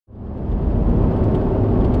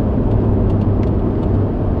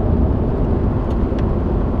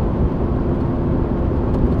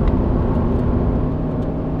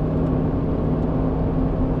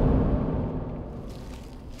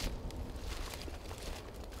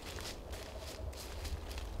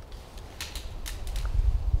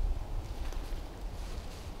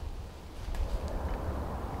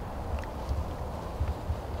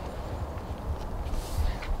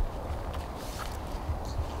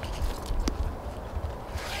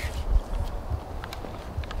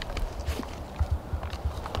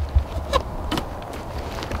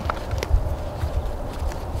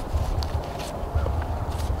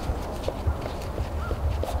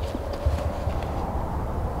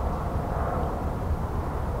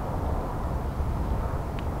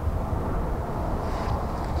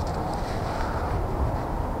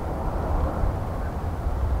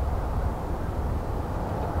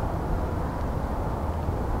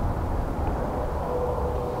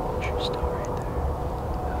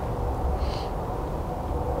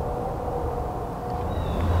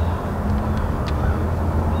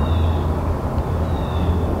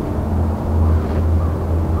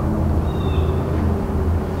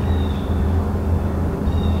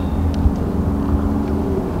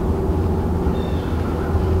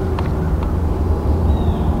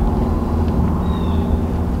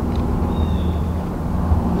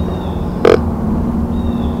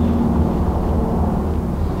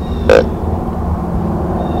Yeah.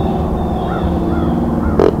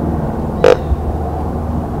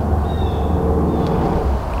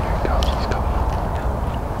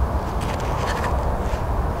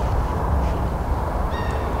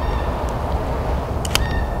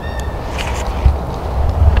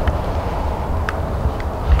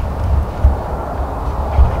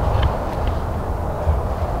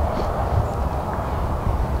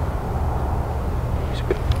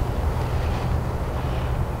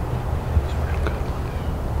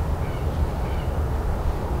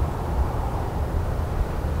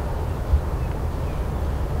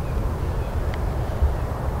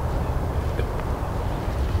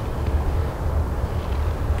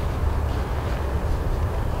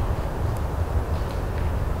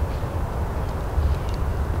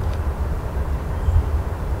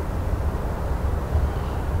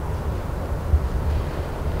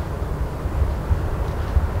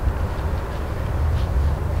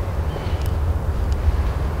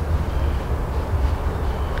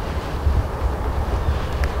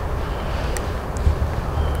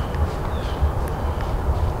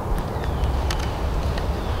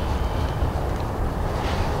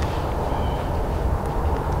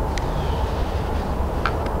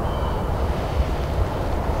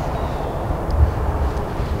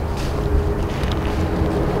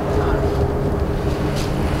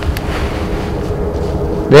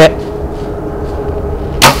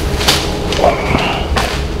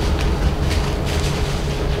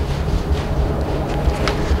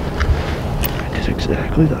 I did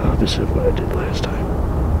exactly the opposite of what I did last time.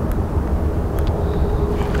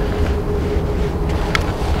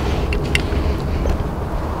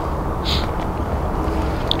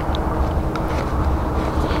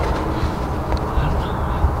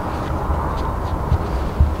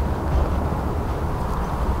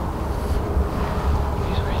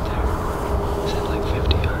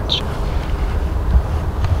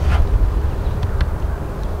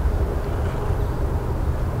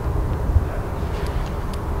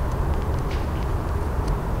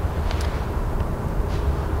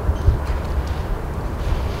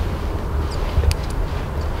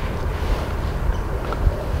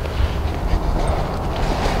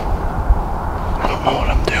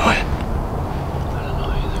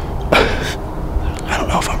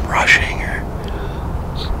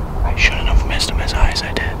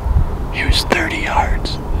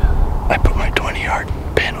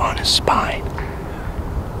 Spine.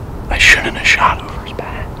 I shouldn't have shot over his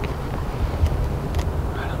back.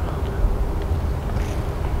 I don't know.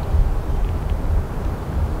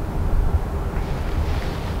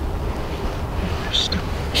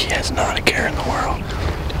 He has not a care in the world.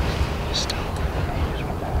 He's still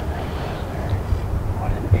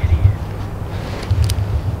What an idiot.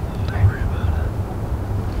 Don't worry about it.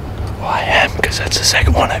 Well, I am, because that's the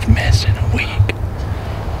second one I've missed in a week.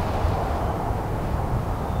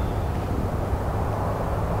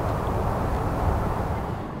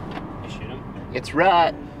 It's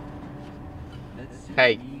right.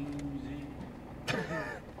 Hey.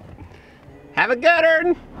 Have a good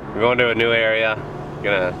one. We're going to a new area.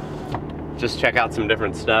 Gonna just check out some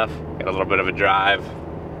different stuff. Got a little bit of a drive.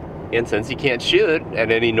 And since you can't shoot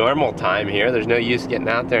at any normal time here, there's no use getting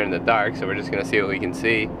out there in the dark, so we're just gonna see what we can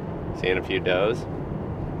see. Seeing a few does.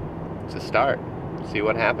 It's a start. See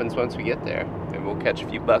what happens once we get there. Maybe we'll catch a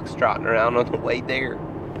few bucks trotting around on the way there.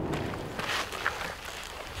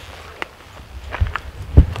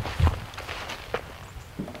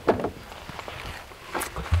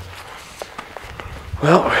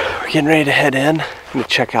 Well, we're getting ready to head in. I'm gonna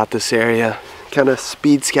check out this area, kind of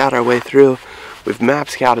speed scout our way through. We've map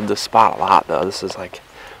scouted the spot a lot though. This is like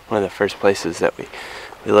one of the first places that we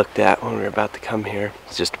looked at when we were about to come here.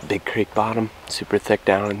 It's just a big creek bottom, super thick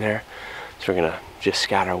down in there. So we're gonna just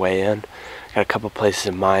scout our way in. Got a couple places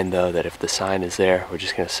in mind though that if the sign is there, we're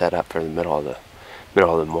just gonna set up for the middle of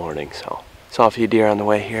the morning. So saw a few deer on the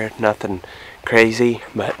way here, nothing crazy,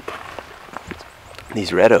 but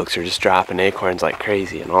these red oaks are just dropping acorns like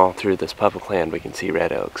crazy, and all through this public land we can see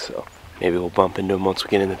red oaks, so maybe we'll bump into them once we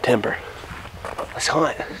get in the timber. Let's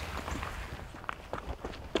hunt.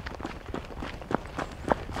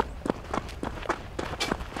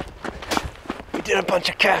 We did a bunch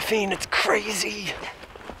of caffeine, it's crazy.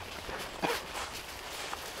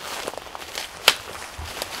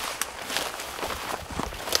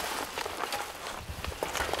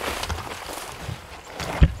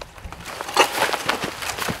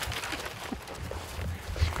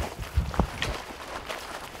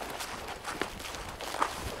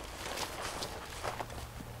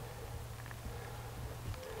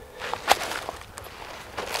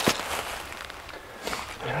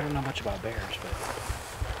 I don't know much about bears,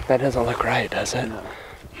 but That doesn't look right, does it?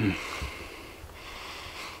 No.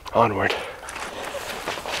 Onward.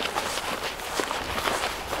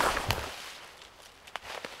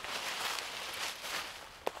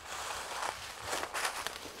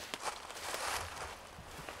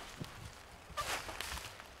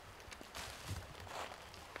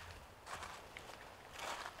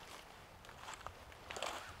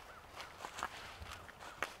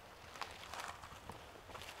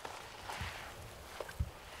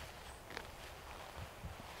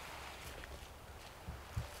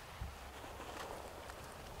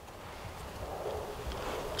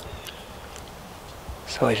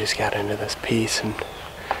 So I just got into this piece and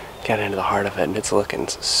got into the heart of it, and it's looking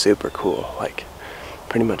super cool. Like,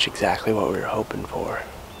 pretty much exactly what we were hoping for.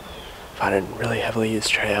 Finding really heavily used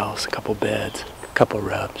trails, a couple beds, a couple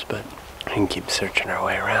rubs, but we can keep searching our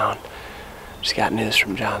way around. Just got news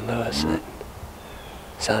from John Lewis that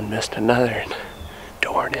son missed another, and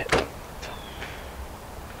darn it.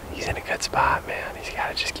 He's in a good spot, man. He's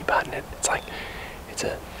got to just keep hunting it. It's like, it's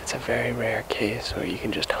a very rare case where you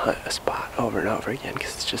can just hunt a spot over and over again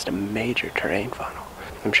because it's just a major terrain funnel.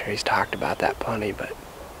 I'm sure he's talked about that plenty, but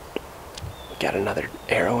we got another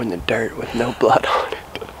arrow in the dirt with no blood on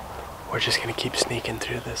it. We're just gonna keep sneaking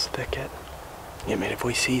through this thicket. I mean, if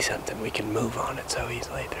we see something, we can move on it so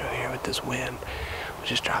easily through here with this wind. We'll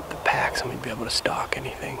just drop the packs and we'd be able to stalk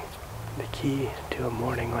anything. The key to a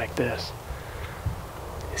morning like this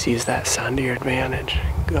is use that sun to your advantage.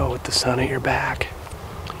 Go with the sun at your back.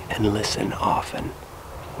 And listen often.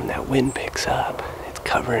 When that wind picks up, it's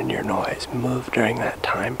covering your noise. Move during that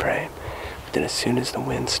time frame. But then as soon as the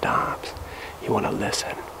wind stops, you want to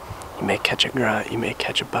listen. You may catch a grunt, you may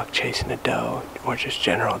catch a buck chasing a doe, or just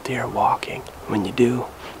general deer walking. When you do,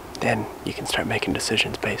 then you can start making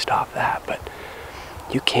decisions based off that. But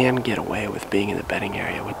you can get away with being in the bedding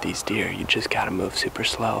area with these deer. You just got to move super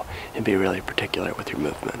slow and be really particular with your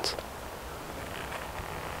movements.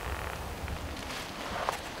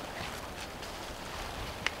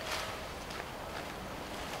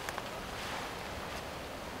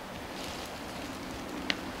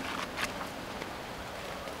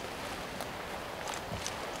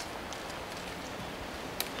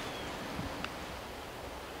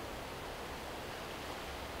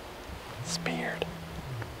 Speared.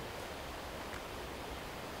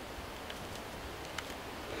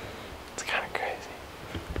 It's kind of crazy.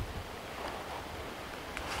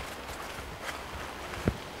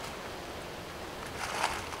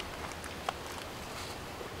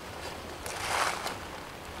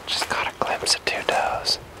 Just caught a glimpse of 2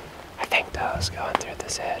 does. I think does going through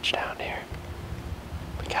this edge down here.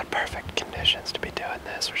 We got perfect conditions to be doing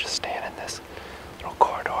this. We're just staying in this little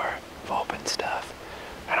corridor of open stuff.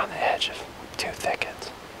 Right on the edge of 2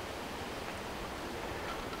 thickets.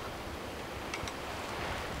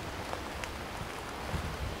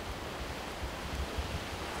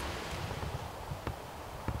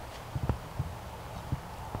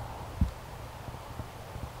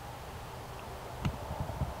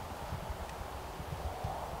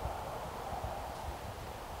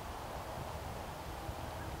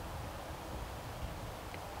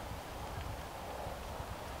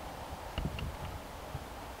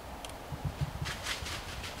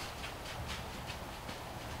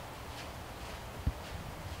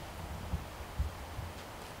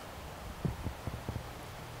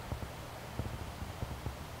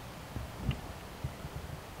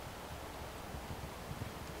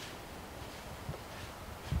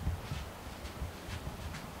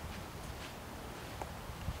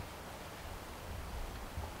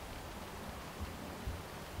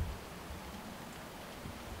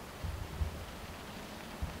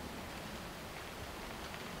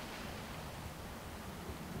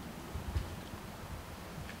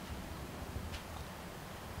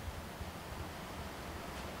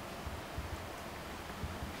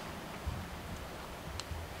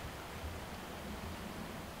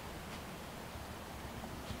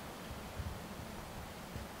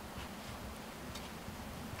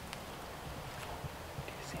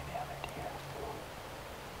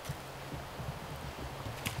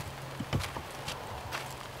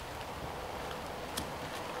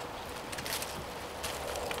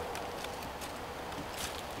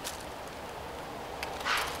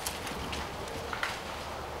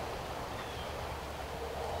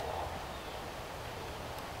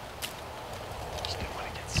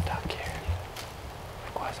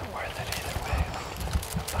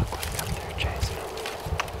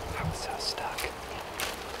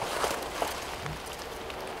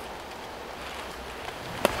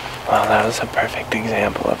 Well, that was a perfect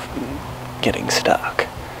example of getting stuck.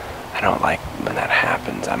 I don't like when that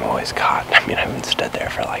happens. decisions. I'm always caught. I mean, I've been stood there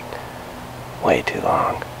for like way too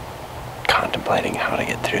long, contemplating how to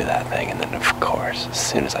get through that thing, and then of course, as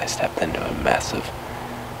soon as I stepped into a mess of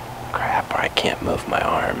crap where I can't move my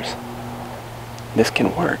arms, this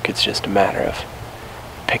can work. It's just a matter of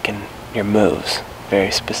picking your moves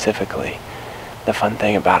very specifically. The fun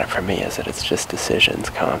thing about it for me is that it's just decisions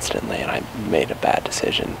constantly, and I made a bad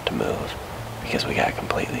decision to move because we got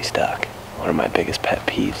completely stuck. One of my biggest pet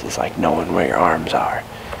peeves is like knowing where your arms are,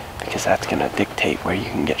 because that's going to dictate where you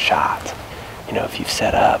can get shots. You know, if you've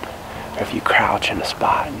set up, or if you crouch in a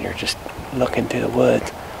spot and you're just looking through the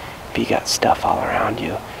woods, if you got stuff all around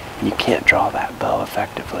you and you can't draw that bow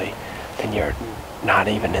effectively, then you're not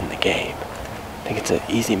even in the game. I think it's an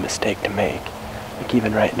easy mistake to make. Like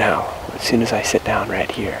even right now, as soon as I sit down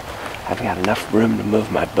right here, I've got enough room to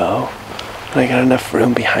move my bow, and I got enough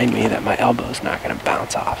room behind me that my elbow's not going to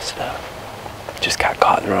bounce off stuff. Just got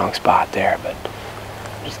caught in the wrong spot there, but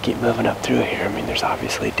just keep moving up through here. I mean, there's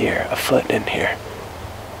obviously deer a foot in here.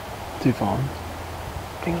 Two fawns.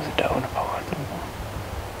 I think it was a doe and a fawn.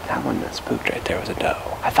 That one that spooked right there was a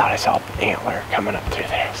doe. I thought I saw an antler coming up through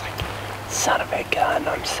there. I was like, son of a gun,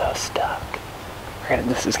 I'm so stuck.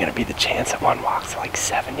 This is gonna be the chance that one walks like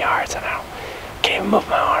 7 yards and I can't even move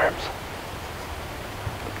my arms.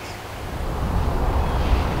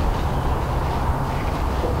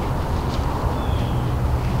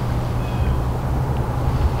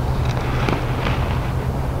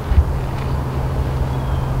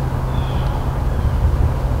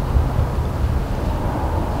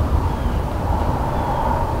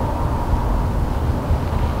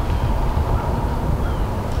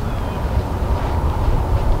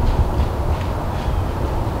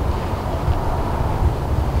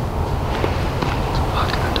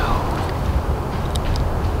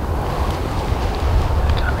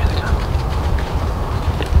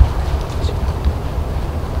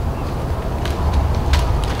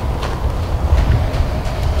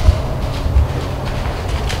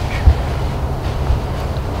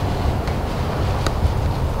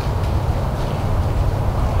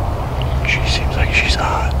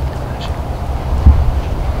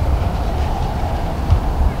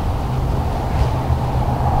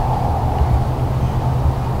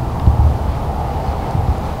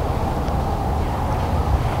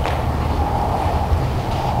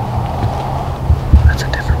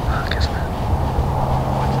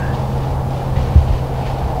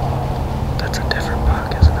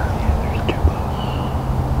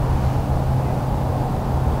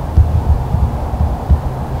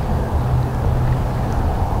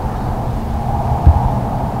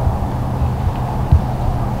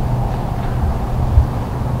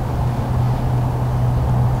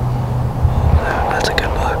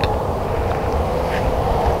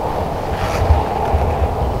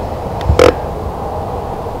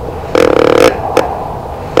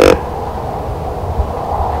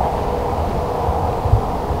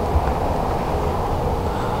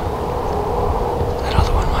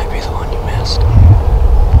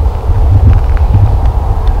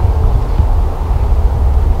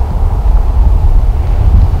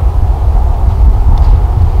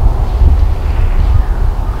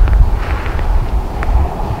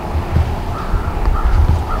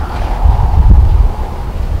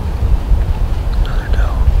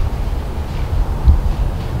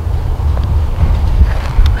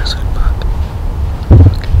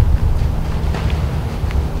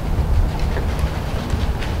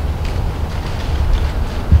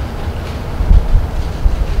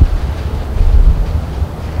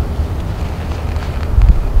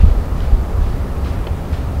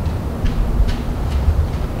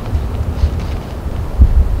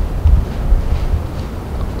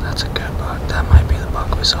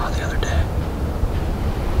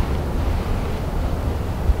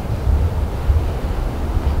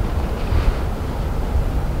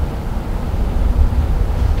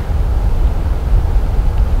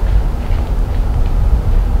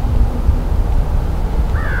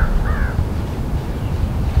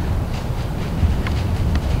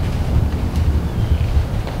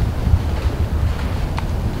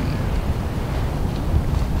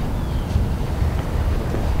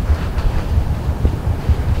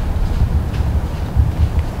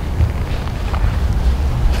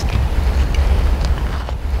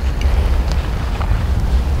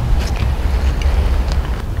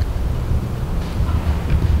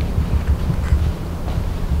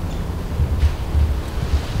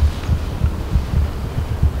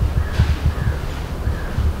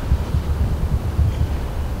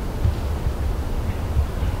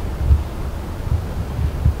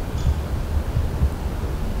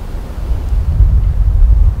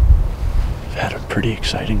 pretty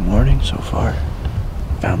exciting morning so far.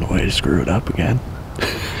 Found a way to screw it up again.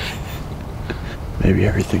 Maybe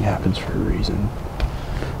everything happens for a reason.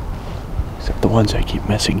 Except the ones I keep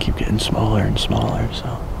missing keep getting smaller and smaller,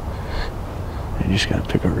 so I just gotta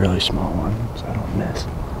pick a really small one so I don't miss.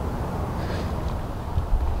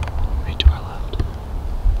 Right to our left.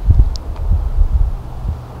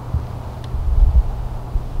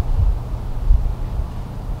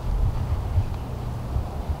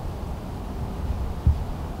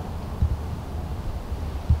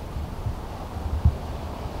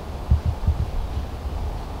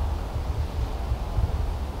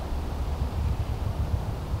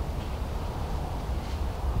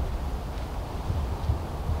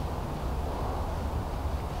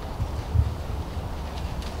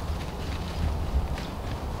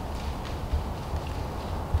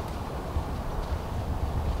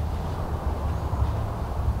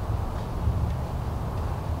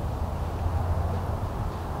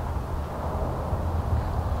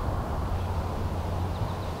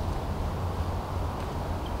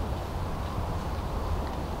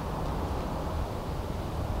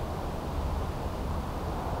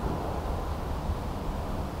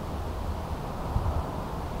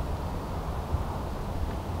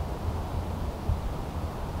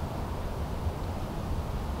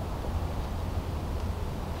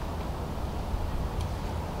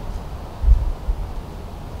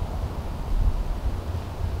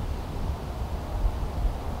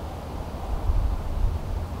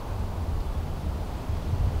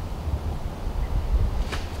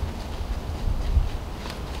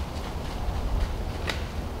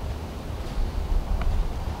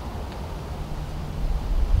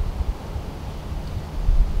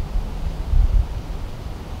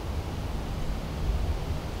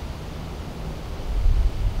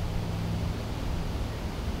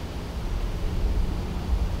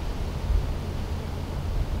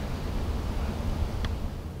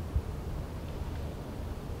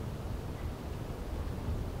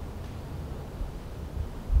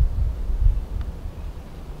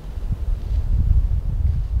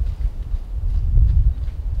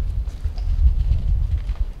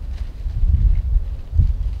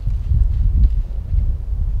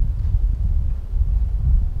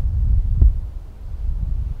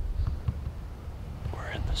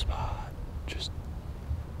 Spot, just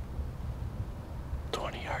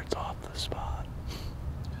 20 yards off the spot.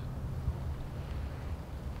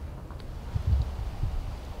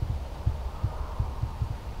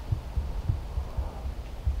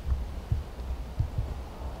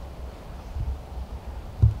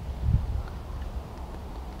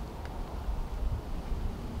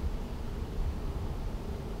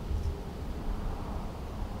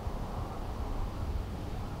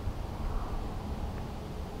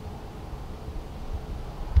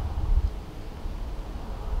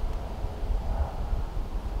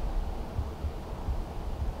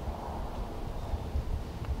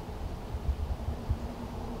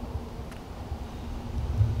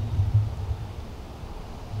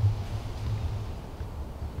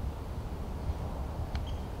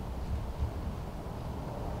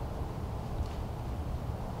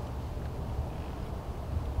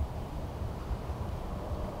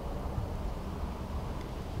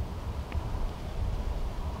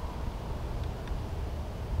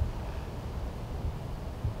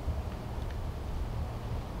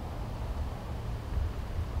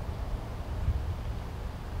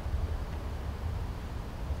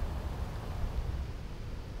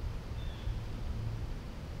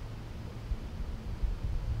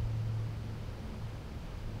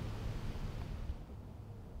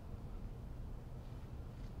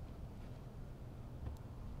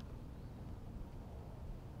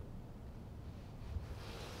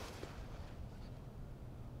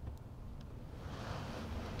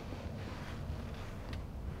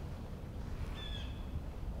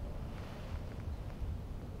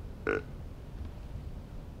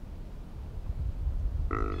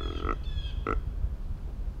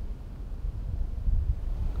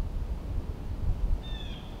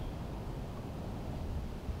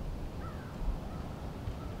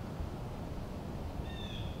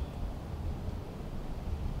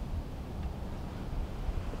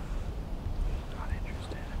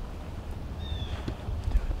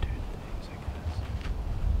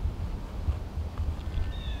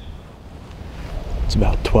 It's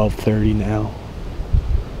about 12:30 now,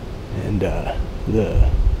 and the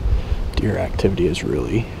deer activity has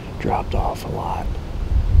really dropped off a lot.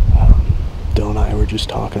 Dylan and I were just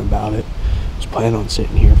talking about it. I was planning on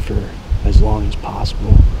sitting here for as long as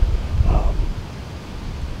possible,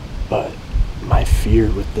 but my fear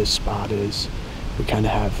with this spot is we kind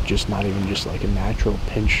of have just not even just like a natural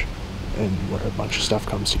pinch and where a bunch of stuff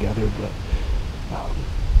comes together, but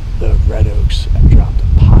the red oaks have dropped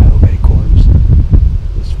a pile of acorns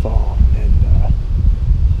this fall, and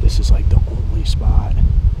this is like the only spot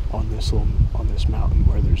on this mountain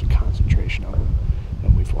where there's a concentration of them,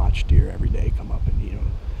 and we've watched deer every day come up and eat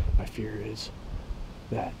them. My fear is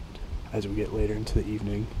that as we get later into the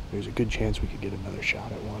evening, there's a good chance we could get another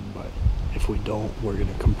shot at one, but if we don't, we're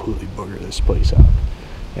going to completely booger this place up.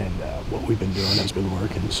 And what we've been doing has been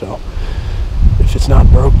working, so if it's not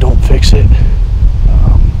broke, don't fix it.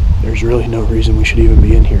 There's really no reason we should even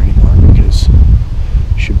be in here anymore, because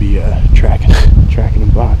we should be tracking a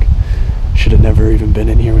buck. Should have never even been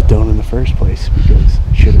in here with Dylan in the first place, because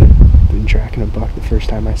I should have been tracking a buck the first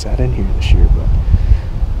time I sat in here this year, but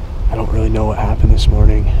I don't really know what happened this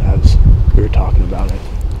morning as we were talking about it.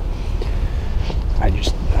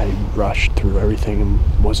 I rushed through everything and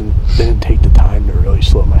didn't take the time to really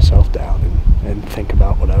slow myself down and think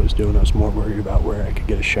about what I was doing. I was more worried about where I could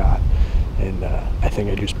get a shot, and I think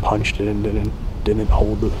I just punched it and didn't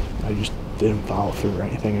hold it. I just didn't follow through or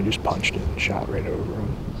anything. I just punched it and shot right over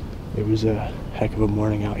him. It was a heck of a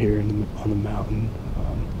morning out here on the mountain.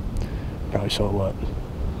 Probably saw what,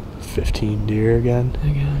 15 deer again,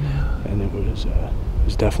 yeah. And it was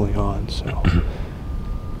definitely on. So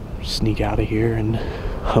sneak out of here, and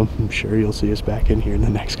I'm sure you'll see us back in here in the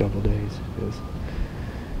next couple of days, because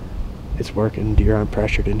it's working. Deer aren't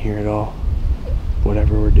pressured in here at all.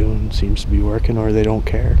 Whatever we're doing seems to be working, or they don't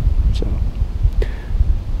care. So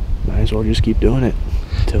might as well just keep doing it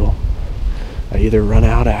until I either run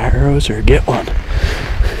out of arrows or get one.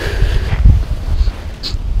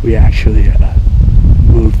 We actually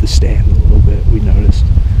moved the stand a little bit. We noticed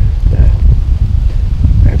that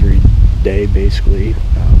every day, basically,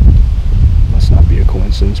 must not be a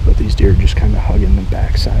coincidence, but these deer are just kind of hugging the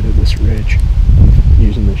backside of this ridge,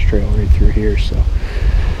 using this trail right through here. So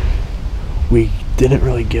we didn't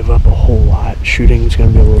really give up a whole lot. Shooting is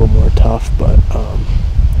going to be a little more tough, but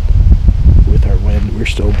with our wind, we're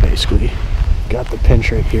still basically got the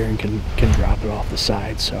pinch right here and can drop it off the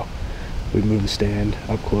side. So we moved the stand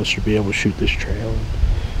up closer to be able to shoot this trail. And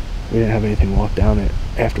we didn't have anything walk down it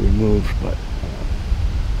after we moved, but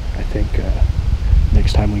I think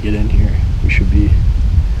next time we get in here, we should be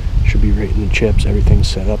right in the chips. Everything's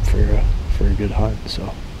set up for a good hunt,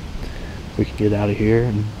 so we can get out of here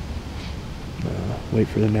and wait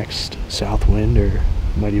for the next south wind, or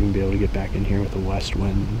might even be able to get back in here with a west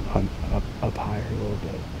wind and hunt up higher a little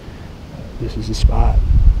bit. This is the spot,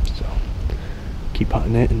 so keep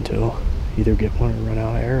hunting it until either get one or run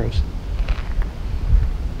out of arrows.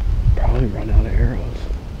 Probably run out of arrows.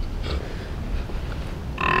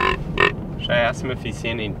 Should I ask him if he's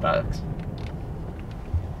seen any bucks?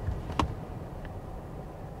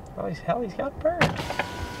 Holy hell, he's got a bird.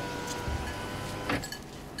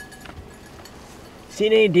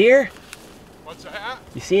 Seen any deer? What's that?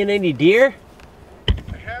 You seen any deer?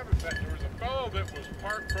 I haven't, but there was a fellow that was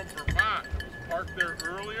parked from Vermont that was parked there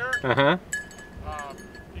earlier. Uh-huh.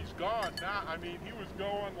 He's gone now. I mean, he was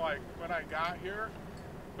going like when I got here,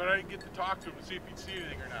 but I didn't get to talk to him to see if he'd see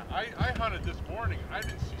anything or not. I hunted this morning. I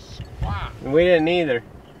didn't see squat. We didn't either.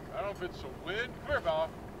 I don't know if it's a wind. Come here, Bella.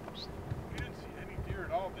 You didn't see any deer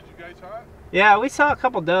at all. Did you guys hunt? Yeah, we saw a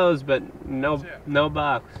couple does, but no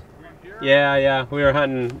bucks. Were you here? Yeah, we were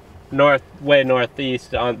hunting way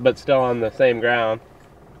northeast, but still on the same ground.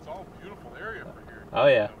 It's all a beautiful area for here. Oh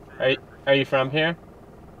yeah. Are you from here?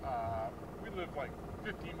 We live like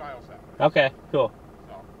 15 miles out. Okay, cool.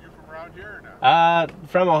 So, you from around here or not?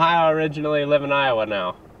 From Ohio originally, live in Iowa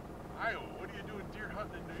now. Iowa? What are you doing deer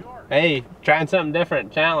hunting in New York? Hey, trying something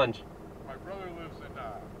different, challenge. My brother lives in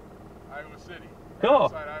Iowa City. Cool.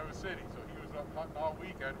 Outside Iowa City, so he was up hunting all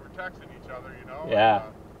weekend. We're texting each other, you know. Yeah.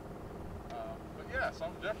 But yeah,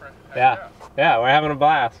 something different. Heck Yeah, we're having a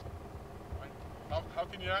blast. How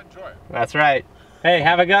can you not enjoy it? That's right. Hey,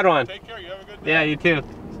 have a good one. Take care. You have a good day. Yeah, you too.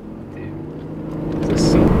 Dude, this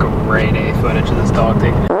is some grade A footage of this dog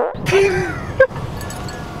taking it.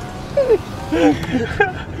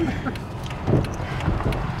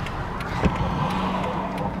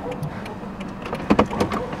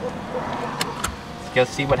 Let's go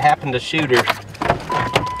see what happened to Shooter.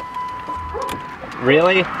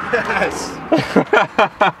 Really? Yes.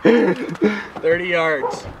 30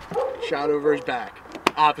 yards. Shot over his back.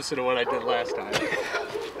 Opposite of what I did last time.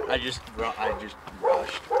 I just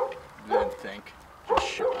rushed. Didn't think. Just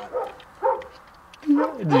shot.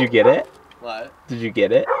 Did you get it? What? Did you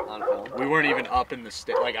get it? On film. We weren't even up in the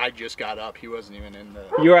state. Like, I just got up. He wasn't even in the...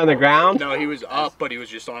 You were on the ground? No, he was up, but he was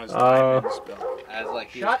just on his lineman's belt. As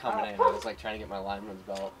like he was coming in, I was like trying to get my lineman's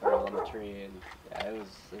belt around the tree, and yeah, it was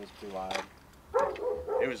pretty wild.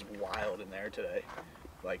 It was wild in there today.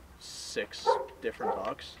 Like 6 different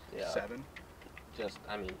bucks, Yeah. 7. Just,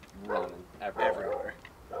 I mean, running everywhere. Everywhere.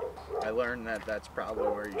 I learned that that's probably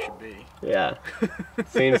where you should be. Yeah.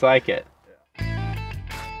 Seems like it.